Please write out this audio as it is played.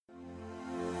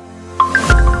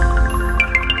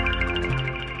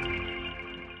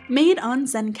Made on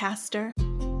Zencastr.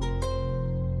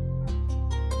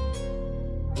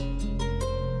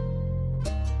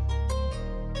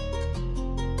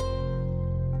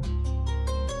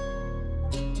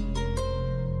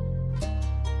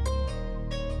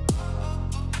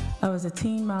 I was a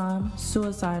teen mom,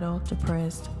 suicidal,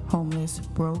 depressed, homeless,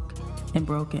 broke, and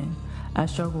broken. I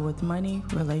struggled with money,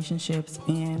 relationships,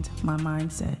 and my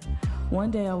mindset.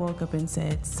 One day I woke up and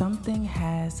said, something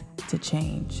has to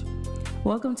change.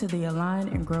 Welcome to the Align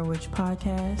and Grow Rich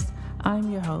podcast.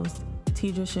 I'm your host,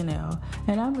 Tidra Chanel,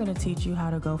 and I'm going to teach you how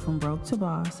to go from broke to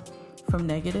boss, from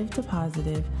negative to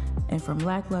positive, and from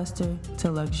lackluster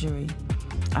to luxury.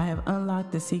 I have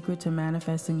unlocked the secret to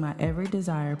manifesting my every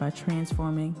desire by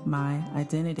transforming my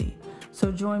identity.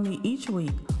 So join me each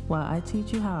week while I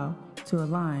teach you how to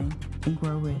align and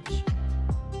grow rich.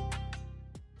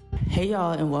 Hey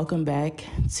y'all, and welcome back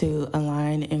to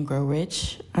Align and Grow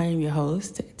Rich. I am your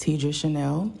host, Tidra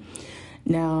Chanel.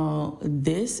 Now,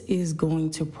 this is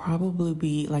going to probably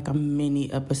be like a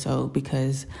mini episode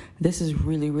because this is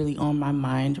really on my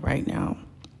mind right now.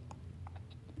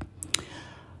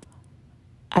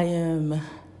 I am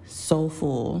so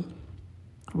full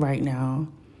right now.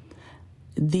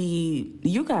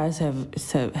 You guys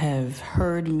have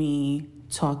heard me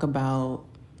talk about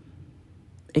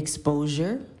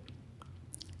exposure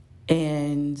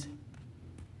and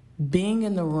being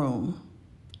in the room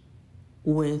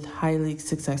with highly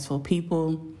successful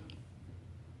people,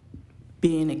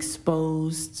 being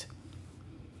exposed,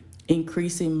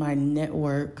 increasing my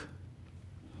network,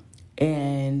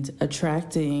 and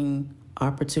attracting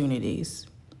opportunities.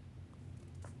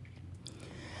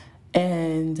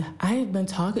 And I have been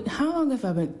talking, how long have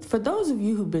I been, for those of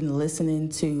you who've been listening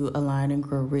to Align and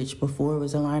Grow Rich before it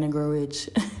was Align and Grow Rich,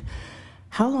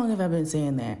 how long have I been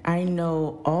saying that? I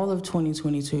know all of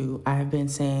 2022, I have been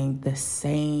saying the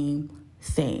same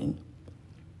thing,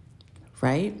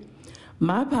 right?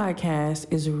 My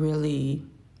podcast is really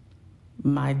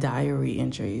my diary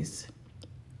entries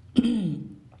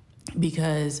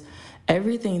because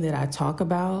everything that I talk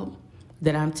about,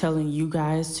 that I'm telling you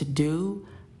guys to do,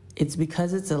 it's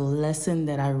because it's a lesson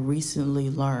that I recently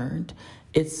learned.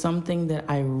 It's something that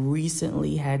I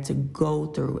recently had to go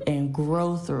through and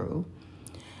grow through.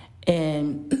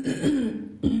 And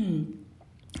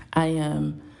I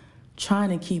am trying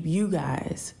to keep you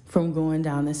guys from going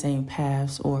down the same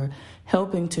paths or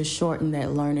helping to shorten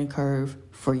that learning curve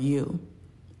for you,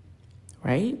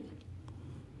 right?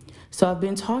 So I've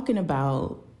been talking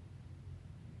about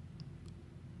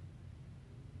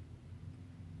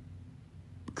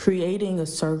creating a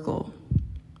circle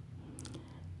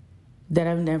that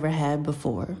I've never had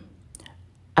before.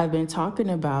 I've been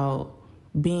talking about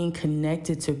being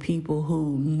connected to people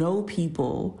who know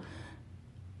people,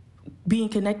 being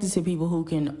connected to people who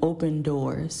can open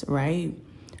doors, right?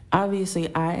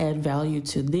 Obviously, I add value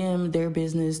to them, their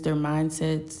business, their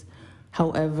mindsets,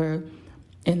 however,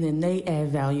 and then they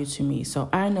add value to me. So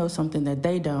I know something that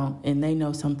they don't, and they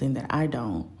know something that I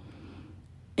don't.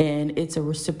 And it's a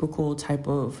reciprocal type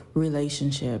of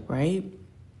relationship, right?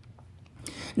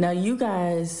 Now, you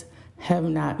guys have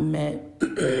not met...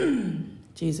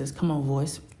 Jesus, come on,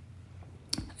 voice.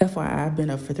 FYI, I've been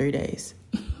up for 3 days.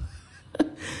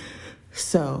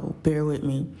 So, bear with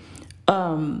me.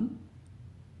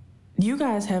 You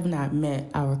guys have not met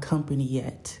our company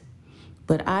yet.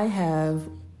 But I have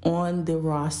on the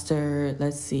roster,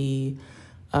 let's see,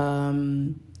 how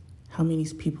many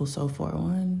people so far?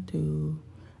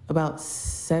 About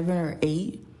 7 or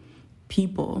 8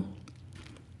 people,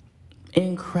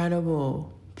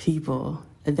 incredible people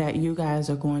that you guys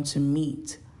are going to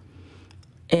meet.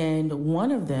 And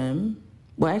one of them,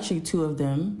 well, actually 2 of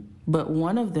them, but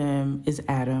one of them is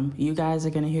Adam. You guys are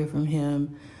going to hear from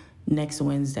him next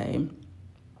Wednesday.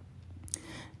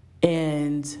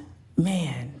 And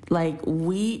man,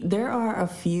 there are a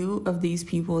few of these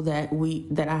people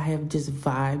that I have just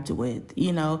vibed with.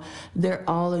 You know, they're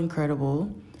all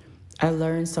incredible. I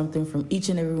learned something from each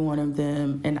and every one of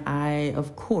them, and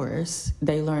of course,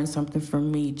 they learned something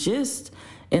from me just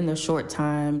in the short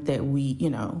time that we,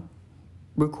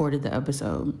 recorded the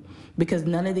episode. Because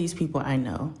none of these people I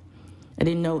know. I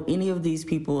didn't know any of these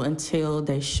people until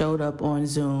they showed up on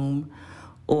Zoom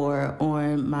or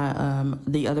on my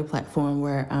the other platform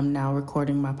where I'm now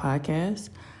recording my podcast.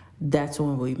 That's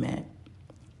when we met,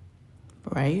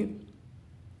 right?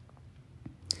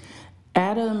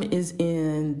 Adam is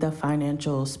in the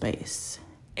financial space,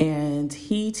 and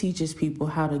he teaches people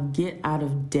how to get out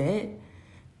of debt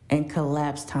and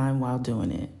collapse time while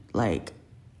doing it.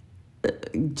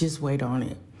 Just wait on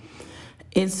it.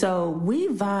 And so we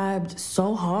vibed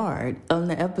so hard on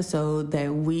the episode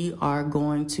that we are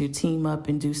going to team up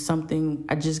and do something.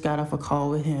 I just got off a call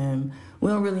with him. We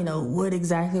don't really know what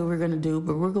exactly we're going to do,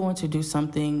 but we're going to do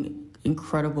something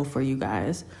incredible for you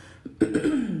guys.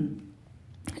 And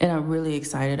I'm really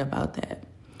excited about that.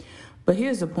 But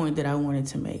here's the point that I wanted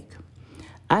to make.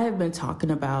 I have been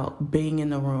talking about being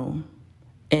in the room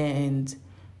and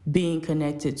being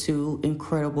connected to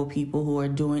incredible people who are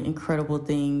doing incredible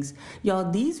things.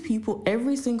 Y'all, these people,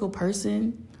 every single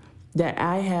person that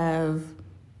I have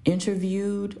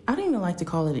interviewed, I don't even like to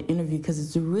call it an interview because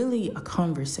it's really a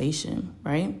conversation,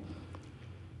 right?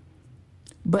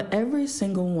 But every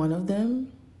single one of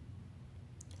them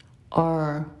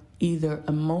are either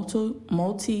a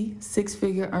multi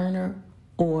six-figure earner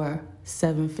or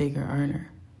seven-figure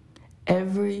earner.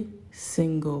 Every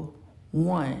single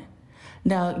one.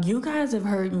 Now, you guys have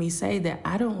heard me say that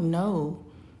I don't know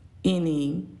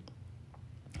any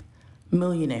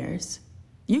millionaires.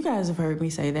 You guys have heard me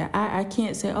say that. I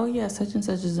can't say, oh, yeah, such and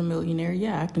such is a millionaire.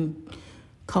 Yeah, I can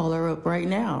call her up right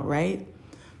now, right?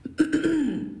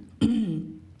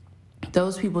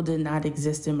 Those people did not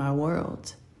exist in my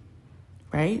world,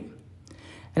 right?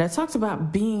 And I talked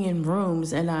about being in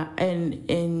rooms, and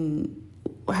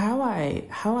how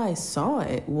I saw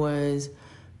it was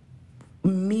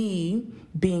me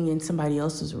being in somebody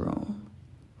else's room,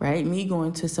 right? Me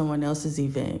going to someone else's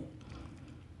event.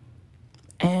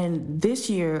 And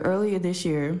earlier this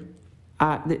year,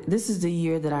 this is the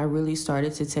year that I really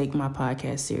started to take my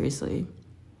podcast seriously.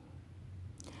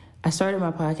 I started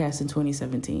my podcast in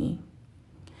 2017.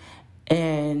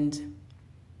 And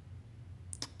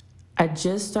I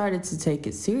just started to take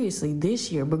it seriously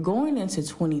this year. But going into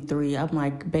 23, I'm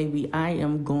like, baby, I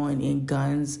am going in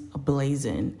guns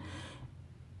blazing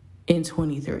in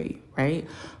 23, right?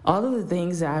 All of the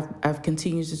things that I've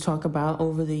continued to talk about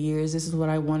over the years, this is what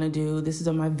I want to do. This is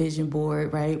on my vision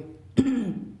board, right?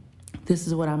 This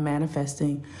is what I'm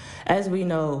manifesting. As we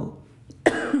know,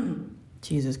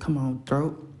 Jesus, come on,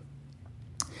 throat.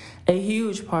 A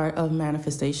huge part of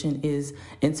manifestation is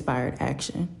inspired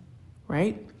action,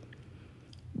 right?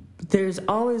 There's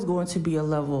always going to be a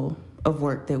level of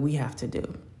work that we have to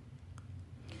do.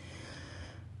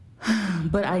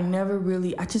 But I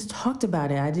just talked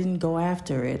about it. I didn't go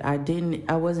after it. I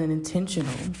wasn't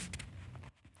intentional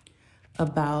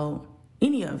about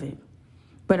any of it.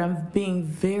 But I'm being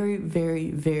very,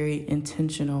 very, very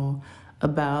intentional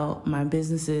about my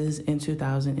businesses in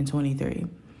 2023.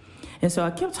 And so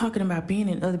I kept talking about being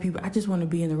in other people. I just want to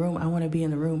be in the room. I want to be in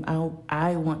the room.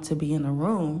 I want to be in the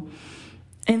room.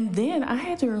 And then I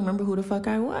had to remember who the fuck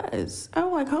I was. I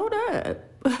was like, hold up.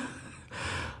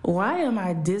 Why am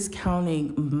I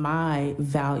discounting my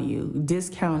value,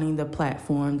 discounting the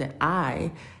platform that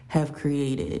I have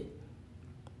created?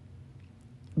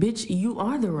 Bitch, you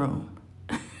are the room.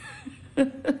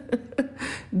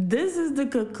 This is the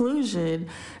conclusion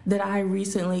that I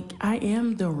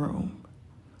am the room,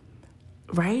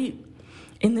 right?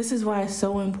 And this is why it's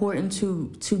so important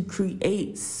to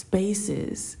create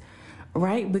spaces,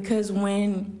 right? Because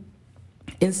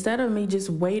instead of me just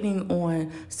waiting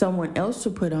on someone else to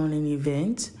put on an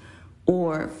event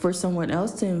or for someone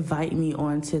else to invite me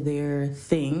onto their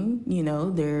thing,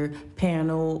 their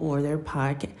panel or their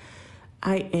podcast,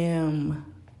 I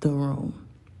am the room.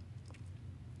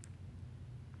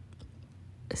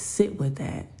 Sit with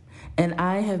that. And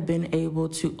I have been able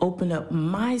to open up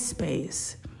my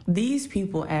space. These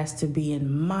people asked to be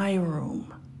in my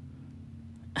room.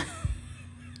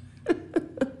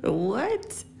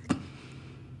 What?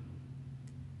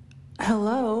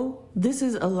 Hello, this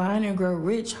is Align and Grow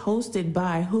Rich, hosted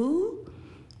by who?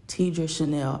 Tidra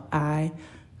Chanel. I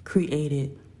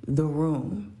created the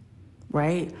room,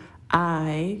 right?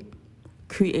 I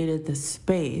created the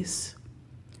space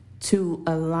to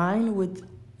align with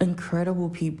incredible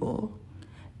people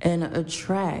and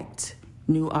attract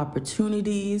new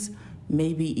opportunities,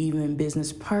 maybe even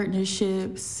business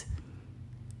partnerships.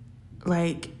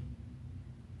 Like,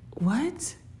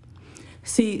 what?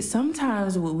 See,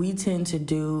 sometimes what we tend to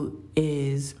do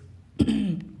is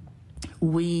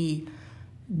we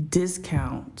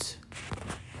discount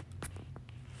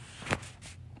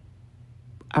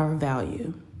our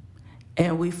value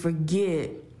and we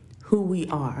forget who we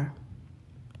are.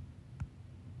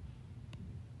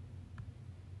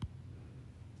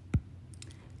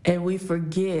 And we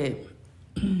forget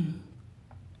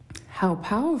how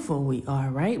powerful we are,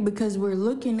 right? Because we're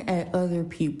looking at other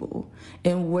people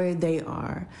and where they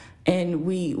are. And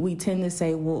we tend to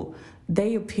say, well,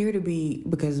 they appear to be,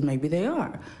 because maybe they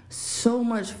are, so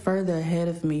much further ahead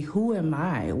of me. Who am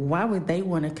I? Why would they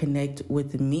want to connect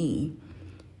with me?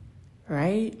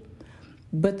 right?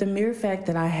 But the mere fact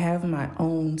that I have my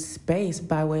own space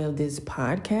by way of this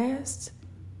podcast,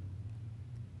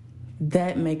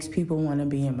 that makes people want to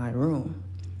be in my room,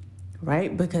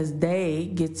 right? Because they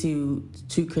get to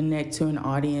connect to an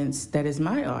audience that is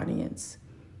my audience,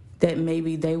 that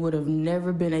maybe they would have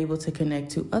never been able to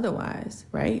connect to otherwise,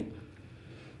 right?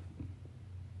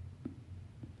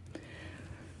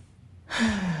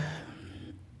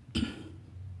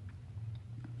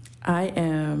 I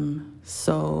am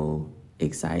so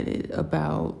excited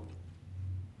about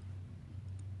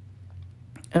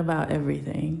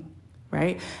everything,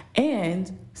 right?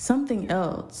 And something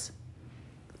else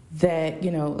that,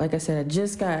 like I said, I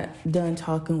just got done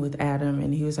talking with Adam,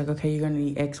 and he was like, okay, you're going to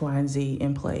need X, Y, and Z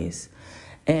in place.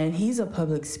 And he's a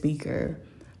public speaker,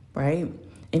 right?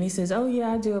 And he says, oh,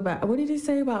 yeah, I do about, what did he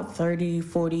say, about 30,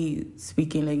 40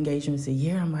 speaking engagements a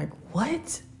year? I'm like,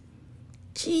 what?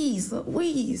 Jeez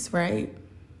Louise, right?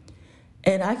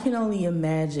 And I can only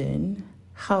imagine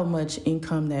how much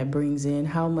income that brings in,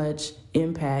 how much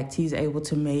impact he's able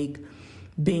to make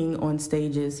being on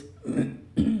stages,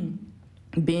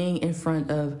 being in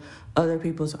front of other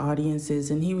people's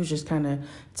audiences. And he was just kind of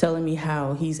telling me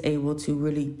how he's able to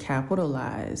really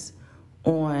capitalize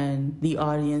on the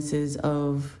audiences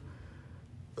of,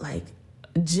 like,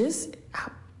 just,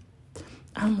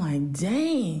 I'm like,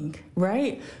 dang,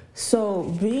 right? So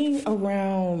being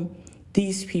around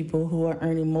these people who are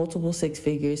earning multiple 6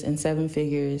 figures and 7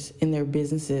 figures in their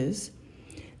businesses,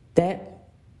 that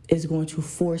is going to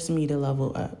force me to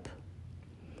level up.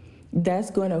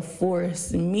 That's going to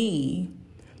force me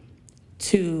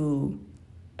to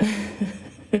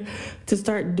to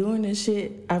start doing this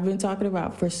shit I've been talking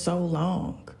about for so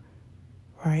long,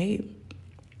 right?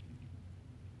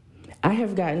 I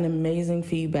have gotten amazing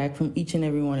feedback from each and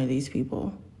every one of these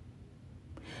people.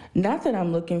 Not that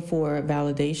I'm looking for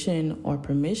validation or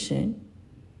permission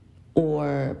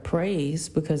or praise,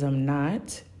 because I'm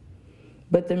not,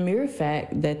 but the mere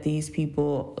fact that these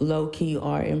people low-key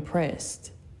are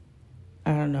impressed.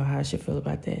 I don't know how I should feel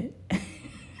about that.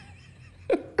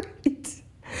 Right?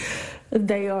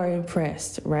 They are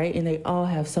impressed, right? And they all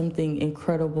have something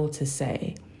incredible to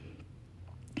say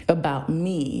about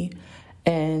me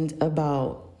and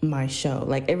about my show.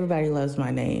 Like, everybody loves my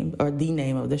name, or the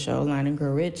name of the show, Align and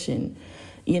Grow Rich, and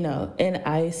and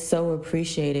I so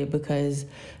appreciate it, because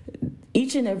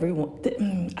each and every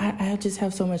one, I just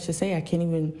have so much to say. I can't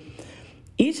even.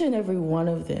 Each and every one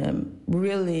of them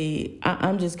really,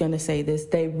 I'm just going to say this,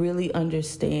 they really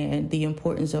understand the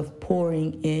importance of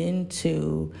pouring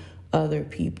into other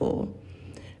people,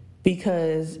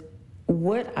 because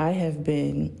what I have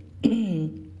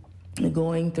been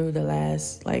going through the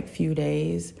last few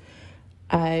days,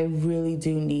 I really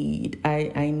do need.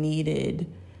 I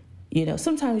needed,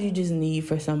 sometimes you just need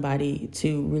for somebody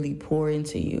to really pour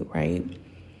into you, right?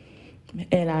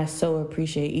 And I so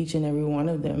appreciate each and every one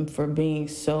of them for being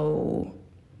so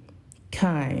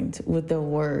kind with their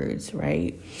words,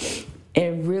 right?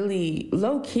 And really,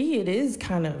 low key, it is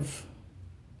kind of,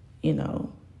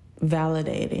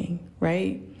 validating,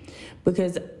 right?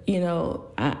 Because,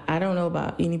 I don't know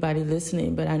about anybody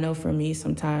listening, but I know for me,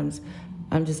 sometimes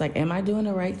I'm just like, am I doing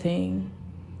the right thing?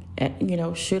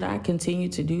 Should I continue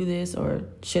to do this, or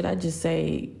should I just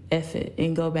say F it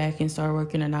and go back and start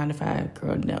working a 9-to-5?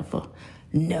 Girl,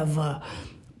 never.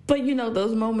 But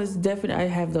those moments, definitely I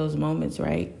have those moments,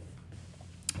 right?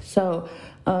 So,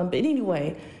 but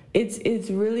anyway, it's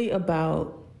really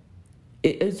about,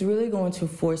 it's really going to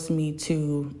force me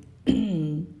to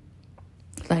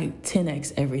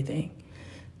 10x everything,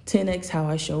 10x how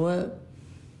I show up,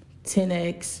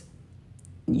 10x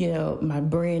my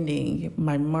branding,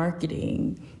 my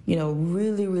marketing,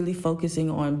 really, really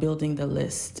focusing on building the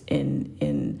list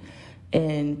and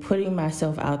putting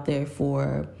myself out there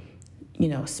for,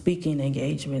 speaking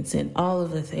engagements and all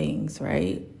of the things,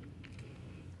 right?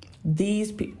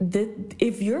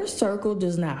 If your circle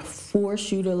does not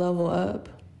force you to level up,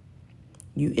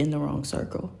 you're in the wrong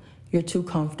circle. You're too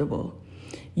comfortable.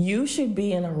 You should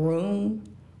be in a room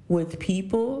with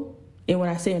people. And when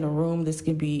I say in a room, this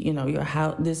could be, your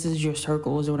house. This is your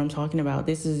circle is what I'm talking about.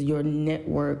 This is your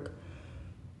network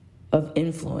of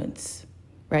influence,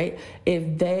 right?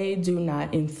 If they do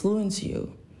not influence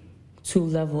you to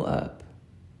level up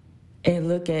and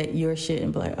look at your shit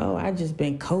and be like, oh, I just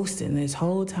been coasting this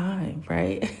whole time,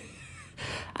 right?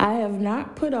 I have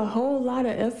not put a whole lot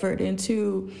of effort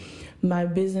into my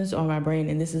business or my brand,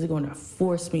 and this is going to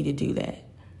force me to do that,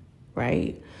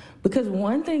 right? Because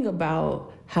one thing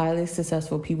about highly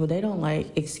successful people, they don't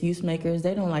like excuse makers.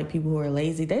 They don't like people who are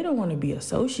lazy. They don't want to be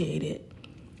associated.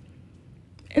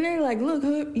 And they're like, look,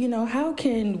 how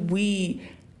can we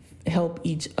help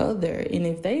each other. And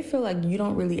if they feel like you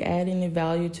don't really add any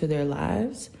value to their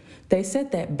lives, they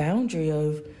set that boundary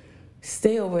of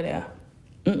stay over there.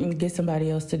 Get somebody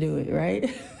else to do it,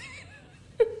 right?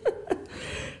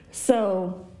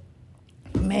 So,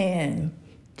 man,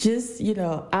 just,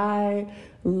 I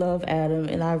love Adam,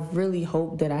 and I really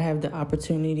hope that I have the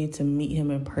opportunity to meet him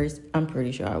in person. I'm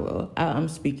pretty sure I will. I'm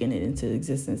speaking it into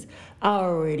existence. I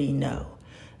already know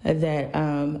that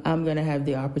I'm going to have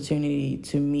the opportunity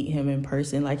to meet him in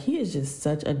person. Like, he is just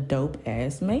such a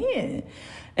dope-ass man.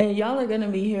 And y'all are going to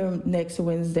be here next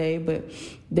Wednesday, but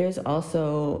there's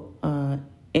also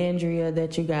Andrea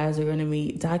that you guys are going to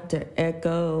meet, Dr.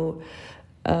 Echo,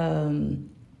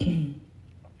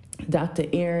 Dr.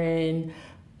 Aaron.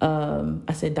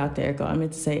 I said Dr. Echo. I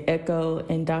meant to say Echo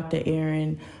and Dr.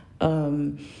 Aaron.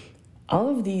 All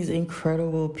of these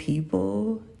incredible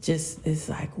people, just, it's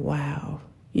like, wow,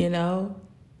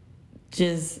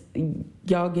 just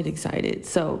y'all get excited.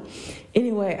 So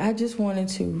anyway, I just wanted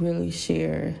to really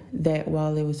share that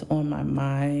while it was on my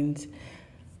mind.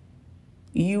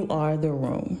 You are the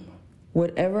room.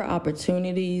 Whatever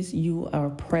opportunities you are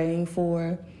praying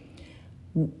for,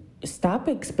 stop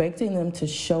expecting them to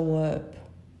show up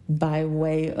by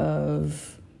way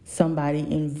of somebody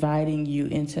inviting you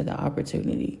into the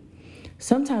opportunity.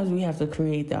 Sometimes we have to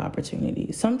create the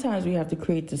opportunity. Sometimes we have to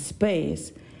create the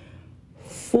space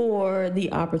for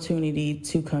the opportunity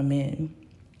to come in.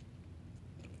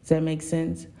 Does that make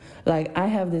sense? Like, I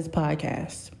have this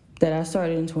podcast that I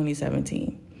started in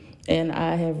 2017, and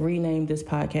I have renamed this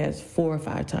podcast 4 or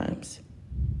 5 times.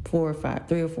 4 or 5,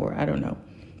 3 or 4, I don't know.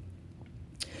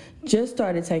 Just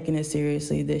started taking it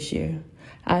seriously this year.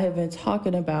 I have been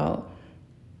talking about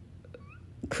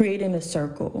creating a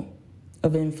circle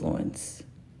of influence,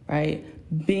 right?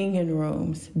 Being in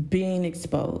rooms, being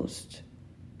exposed.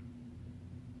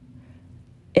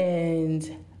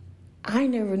 And I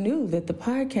never knew that the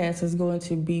podcast is going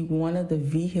to be one of the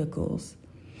vehicles.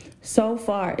 So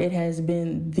far, it has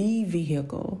been the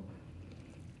vehicle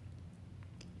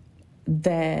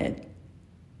that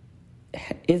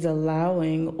is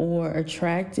allowing or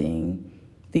attracting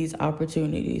these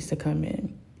opportunities to come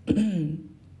in.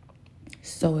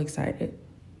 So excited.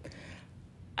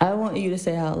 I want you to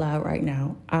say out loud right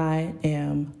now, I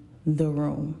am the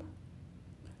room.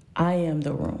 I am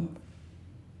the room.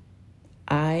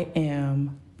 I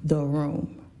am the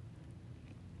room.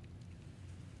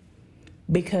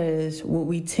 Because what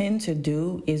we tend to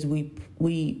do is we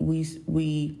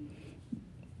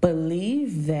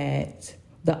believe that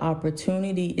the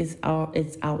opportunity is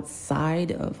it's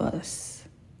outside of us,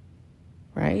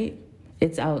 right?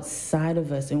 It's outside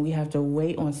of us, and we have to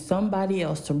wait on somebody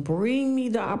else to bring me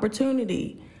the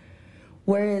opportunity.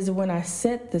 Whereas when I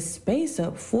set the space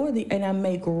up and I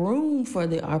make room for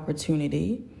the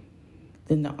opportunity,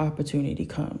 then the opportunity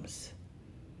comes.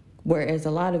 Whereas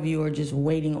a lot of you are just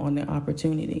waiting on the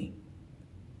opportunity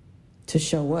to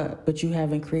show up, but you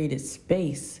haven't created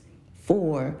space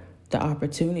for the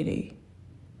opportunity.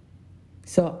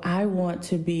 So I want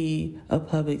to be a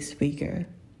public speaker,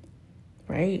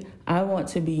 right? I want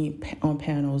to be on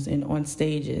panels and on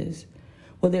stages.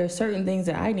 Well, there are certain things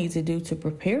that I need to do to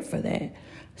prepare for that,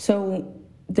 so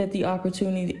that the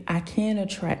opportunity I can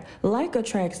attract, like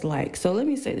attracts like. So let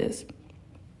me say this.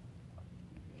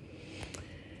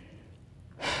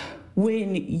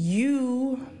 When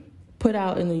you put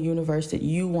out in the universe that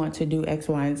you want to do X,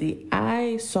 Y, and Z,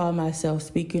 I saw myself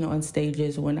speaking on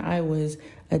stages when I was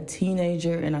a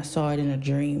teenager, and I saw it in a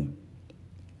dream.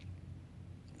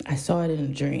 I saw it in a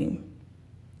dream.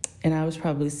 And I was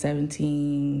probably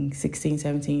 16,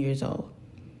 17 years old.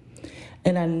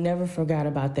 And I never forgot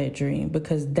about that dream,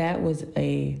 because that was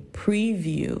a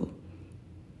preview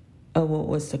of what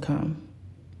was to come,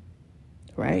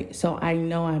 right? So I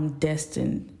know I'm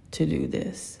destined to do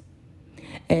this.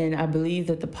 And I believe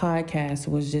that the podcast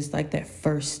was just like that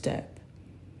first step.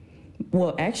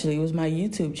 Well, actually, it was my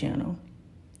YouTube channel,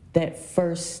 that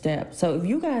first step. So if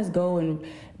you guys go and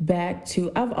back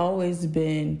to, I've always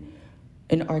been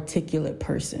an articulate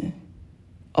person,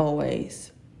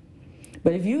 always.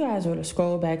 But if you guys were to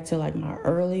scroll back to like my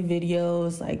early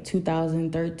videos, like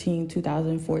 2013,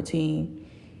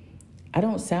 2014, I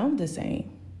don't sound the same,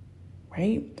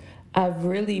 right? I've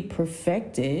really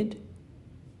perfected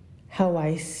how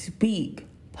I speak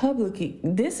publicly.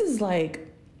 This is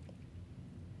like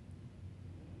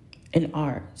an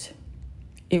art.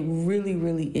 It really,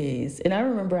 really is. And I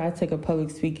remember I took a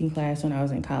public speaking class when I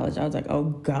was in college. I was like, oh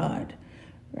God,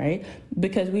 right?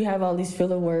 Because we have all these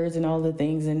filler words and all the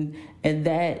things, and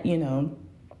that,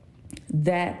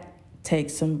 that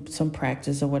takes some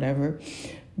practice or whatever.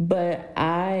 But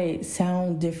I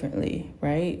sound differently,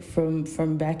 right?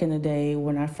 From back in the day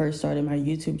when I first started my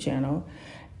YouTube channel,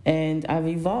 and I've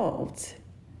evolved.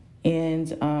 And,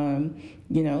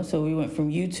 so we went from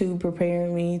YouTube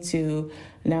preparing me to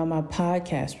now my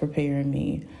podcast preparing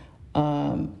me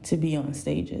to be on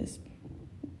stages.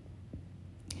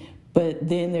 But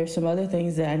then there's some other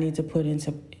things that I need to put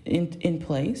in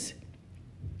place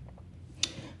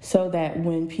so that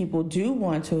when people do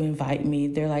want to invite me,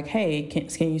 they're like, hey,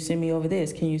 can you send me over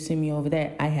this? Can you send me over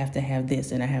that? I have to have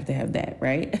this and I have to have that,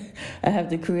 right? I have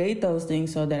to create those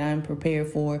things so that I'm prepared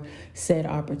for said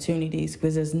opportunities,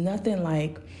 because there's nothing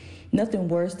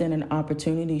worse than an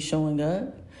opportunity showing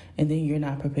up and then you're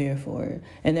not prepared for it.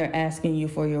 And they're asking you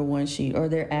for your one sheet, or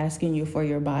they're asking you for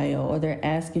your bio, or they're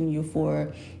asking you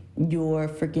for your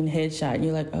freaking headshot. And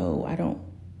you're like, oh,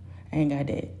 I ain't got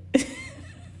that.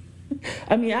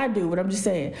 I mean, I do, but I'm just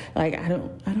saying, like, I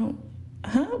don't,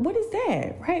 what is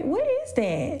that, right? What is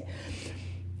that?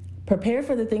 Prepare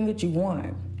for the thing that you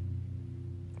want.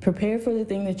 Prepare for the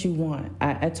thing that you want.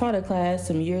 I taught a class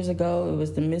some years ago. It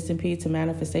was the missing P to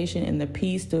manifestation, and the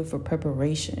P stood for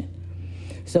preparation.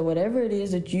 So whatever it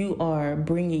is that you are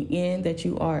bringing in, that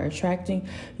you are attracting,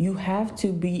 you have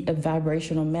to be a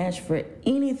vibrational match for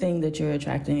anything that you're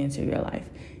attracting into your life.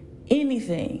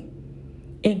 Anything.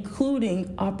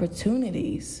 Including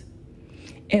opportunities.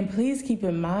 And please keep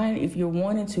in mind, if you're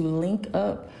wanting to link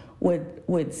up with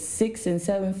 6- and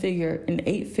 7-figure and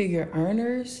 8-figure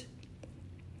earners,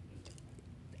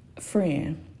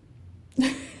 friend,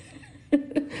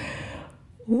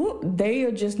 they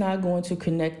are just not going to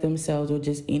connect themselves with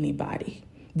just anybody.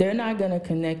 They're not going to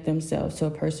connect themselves to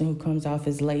a person who comes off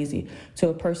as lazy, to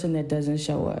a person that doesn't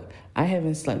show up. I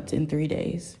haven't slept in 3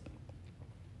 days.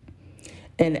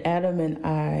 And Adam and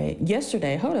I, let's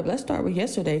start with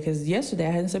yesterday, because yesterday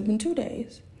I hadn't slept in 2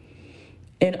 days.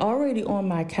 And already on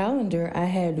my calendar, I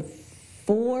had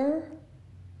 4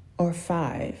 or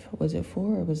 5. Was it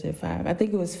 4 or was it 5? I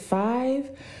think it was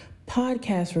 5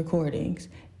 podcast recordings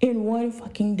in one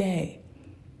fucking day.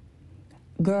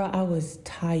 Girl, I was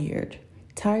tired.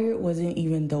 Tired wasn't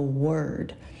even the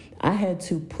word. I had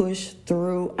to push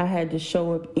through. I had to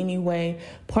show up anyway.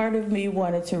 Part of me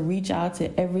wanted to reach out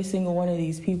to every single one of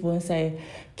these people and say,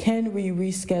 can we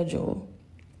reschedule?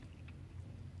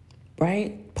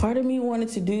 Right? Part of me wanted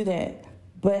to do that.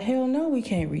 But hell no, we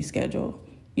can't reschedule.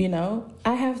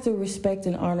 I have to respect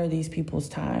and honor these people's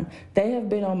time. They have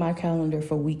been on my calendar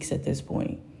for weeks at this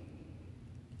point.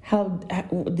 How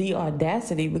the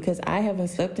audacity, because I haven't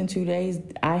slept in 2 days,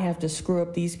 I have to screw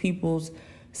up these people's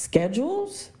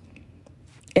schedules.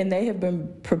 And they have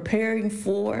been preparing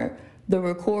for the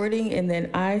recording, and then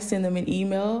I send them an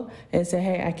email and say,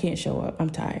 hey, I can't show up. I'm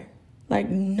tired. Like,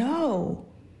 no.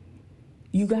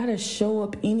 You got to show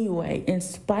up anyway. In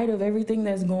spite of everything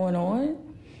that's going on,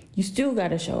 you still got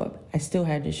to show up. I still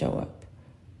had to show up.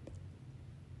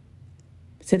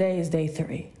 Today is day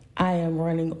 3. I am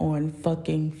running on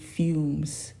fucking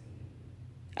fumes.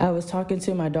 I was talking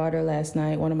to my daughter last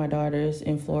night, one of my daughters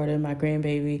in Florida, my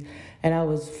grandbaby, and I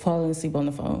was falling asleep on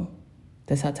the phone.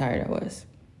 That's how tired I was.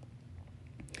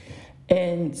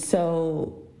 And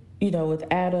so, with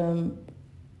Adam,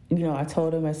 I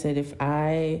told him, I said, if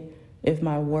I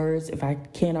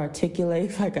can't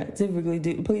articulate like I typically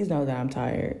do, please know that I'm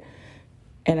tired.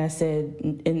 And I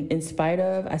said, in spite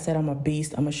of, I said, I'm a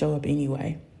beast. I'm going to show up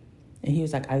anyway. And he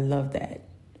was like, I love that,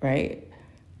 right?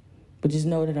 But just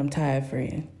know that I'm tired,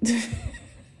 friend.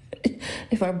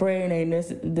 If our brain ain't,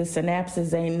 the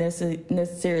synapses ain't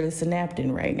necessarily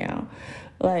synapting right now.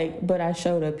 But I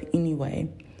showed up anyway.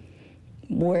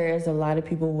 Whereas a lot of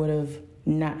people would have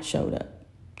not showed up.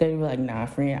 They were like, nah,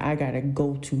 friend, I gotta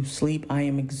go to sleep. I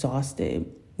am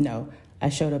exhausted. No, I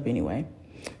showed up anyway.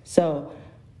 So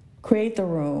create the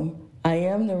room. I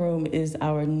am the room is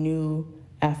our new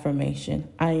affirmation.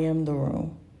 I am the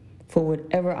room for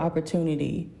whatever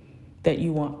opportunity that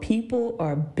you want. People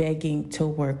are begging to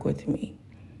work with me.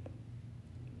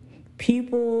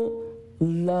 People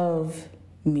love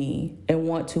me and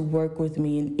want to work with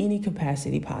me in any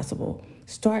capacity possible.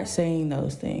 Start saying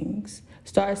those things.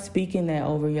 Start speaking that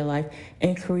over your life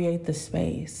and create the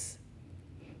space.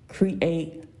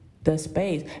 Create the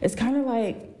space. It's kind of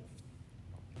like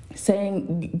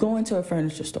saying, go into a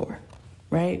furniture store,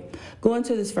 right? Go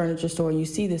into this furniture store and you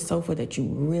see this sofa that you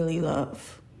really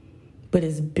love, but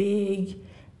it's big,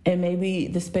 and maybe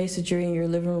the space that you're in your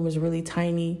living room is really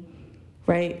tiny,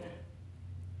 right?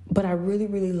 But I really,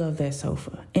 really love that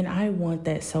sofa, and I want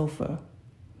that sofa.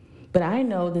 But I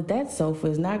know that that sofa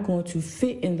is not going to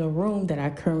fit in the room that I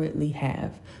currently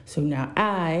have. So now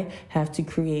I have to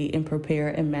create and prepare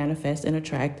and manifest and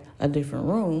attract a different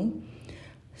room.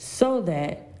 so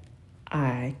that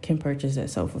I can purchase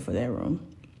that sofa for that room.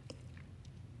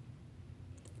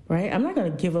 Right? I'm not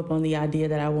going to give up on the idea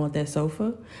that I want that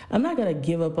sofa. I'm not going to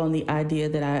give up on the idea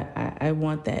that I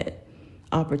want that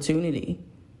opportunity.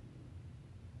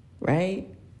 Right?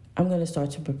 I'm going to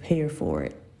start to prepare for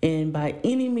it. And by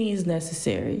any means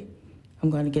necessary,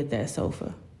 I'm going to get that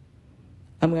sofa.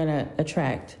 I'm going to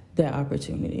attract that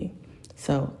opportunity.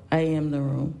 So I am the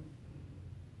room.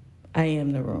 I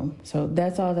am the room. So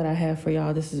that's all that I have for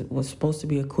y'all. Was supposed to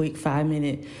be a quick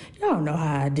 5-minute. Y'all know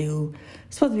how I do.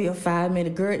 It's supposed to be a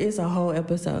 5-minute. Girl, it's a whole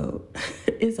episode.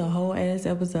 It's a whole ass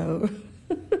episode.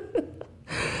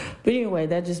 But anyway,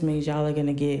 that just means y'all are going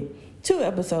to get 2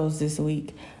 episodes this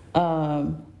week.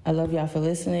 I love y'all for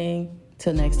listening.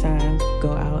 Till next time,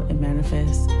 go out and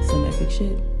manifest some epic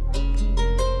shit.